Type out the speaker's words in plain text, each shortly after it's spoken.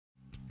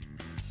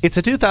It's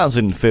a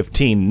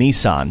 2015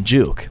 Nissan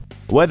Juke.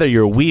 Whether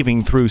you're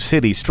weaving through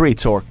city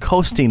streets or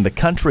coasting the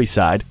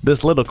countryside,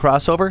 this little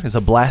crossover is a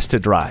blast to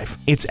drive.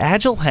 Its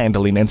agile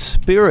handling and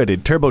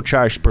spirited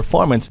turbocharged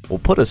performance will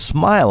put a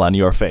smile on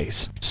your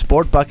face.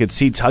 Sport bucket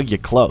seats hug you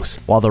close,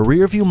 while the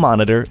rear-view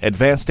monitor,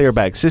 advanced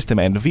airbag system,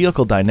 and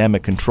vehicle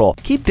dynamic control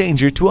keep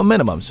danger to a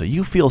minimum so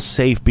you feel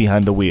safe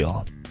behind the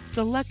wheel.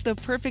 Select the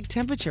perfect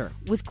temperature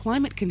with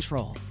climate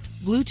control.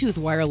 Bluetooth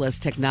wireless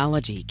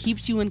technology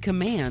keeps you in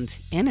command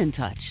and in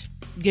touch.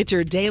 Get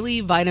your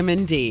daily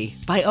vitamin D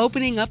by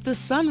opening up the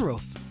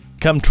sunroof.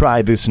 Come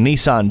try this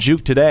Nissan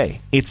Juke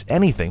today. It's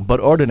anything but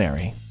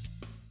ordinary.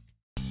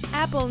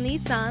 Apple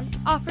Nissan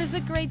offers a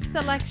great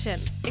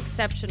selection,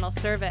 exceptional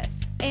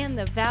service, and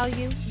the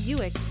value you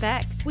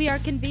expect. We are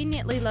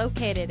conveniently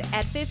located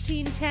at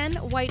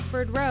 1510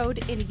 Whiteford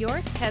Road in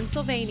York,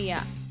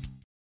 Pennsylvania.